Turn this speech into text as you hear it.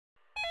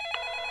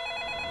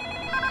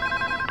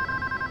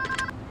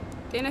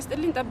ጤና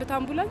ይስጥልኝ ጠብታ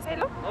አምቡላንስ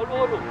ሄሎ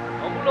ሄሎ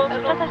አምቡላንስ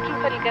እርዳታችሁን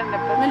ፈልገን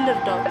ነበር ምን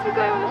ልርዳው እዚህ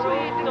ጋር የሆነ ሰው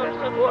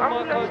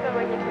አምቡላንስ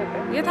ለማግኘት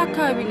ነበር የት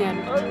አካባቢ ነው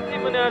ያለው እዚህ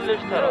ምን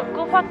ያለሽ ተራ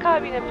ጎፋ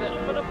አካባቢ ነበር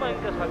ምንም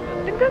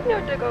አይንቀሳቀስ ድንገት ነው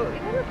የወደቀው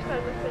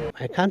የተነፍሳል መሰለኝ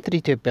My country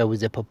Ethiopia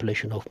with a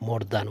population of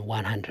more than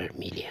 100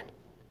 million.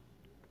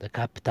 The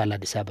capital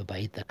Addis Ababa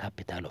is the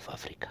capital of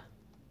Africa.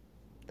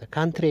 The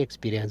country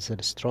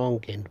experienced strong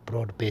and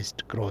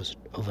broad-based growth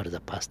over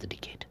the past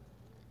decade.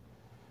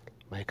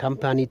 My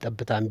company,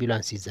 Tebita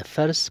Ambulance, is the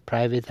first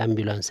private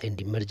ambulance and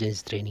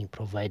emergency training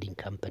providing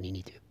company in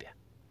Ethiopia.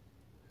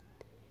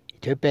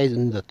 Ethiopia is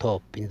on the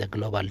top in the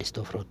global list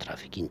of road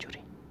traffic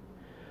injury.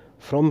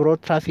 From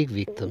road traffic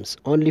victims,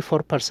 only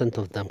 4%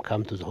 of them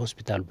come to the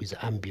hospital with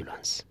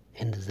ambulance,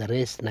 and the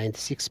rest,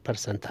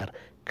 96%, are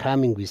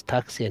coming with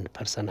taxi and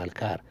personal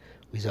car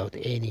without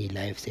any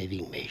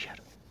life-saving measure.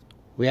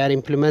 We are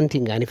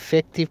implementing an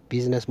effective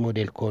business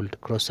model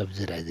called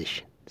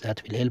cross-subsidization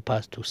that will help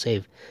us to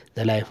save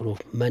the life of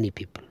many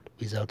people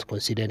without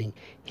considering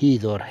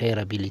his or her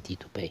ability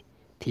to pay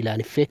till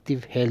an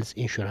effective health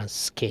insurance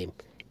scheme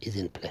is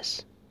in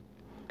place.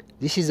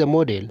 This is a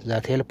model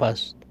that helps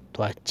us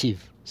to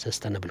achieve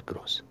sustainable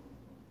growth.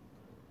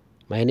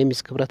 My name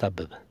is Tebita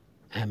Ambulance.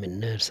 I am a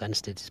nurse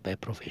anesthetist by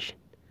profession.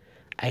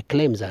 I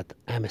claim that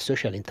I am a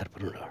social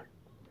entrepreneur.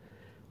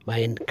 My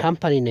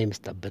company name is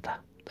Tebita.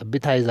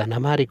 Tebita is an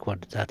Amharic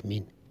word that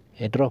means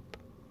a drop.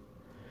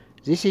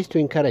 This is to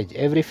encourage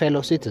every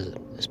fellow citizen,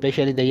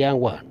 especially the young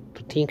one,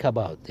 to think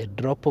about a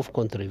drop of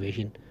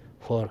contribution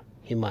for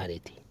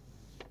humanity.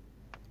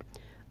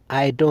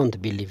 I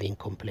don't believe in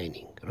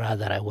complaining.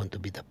 Rather, I want to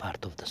be the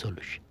part of the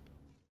solution.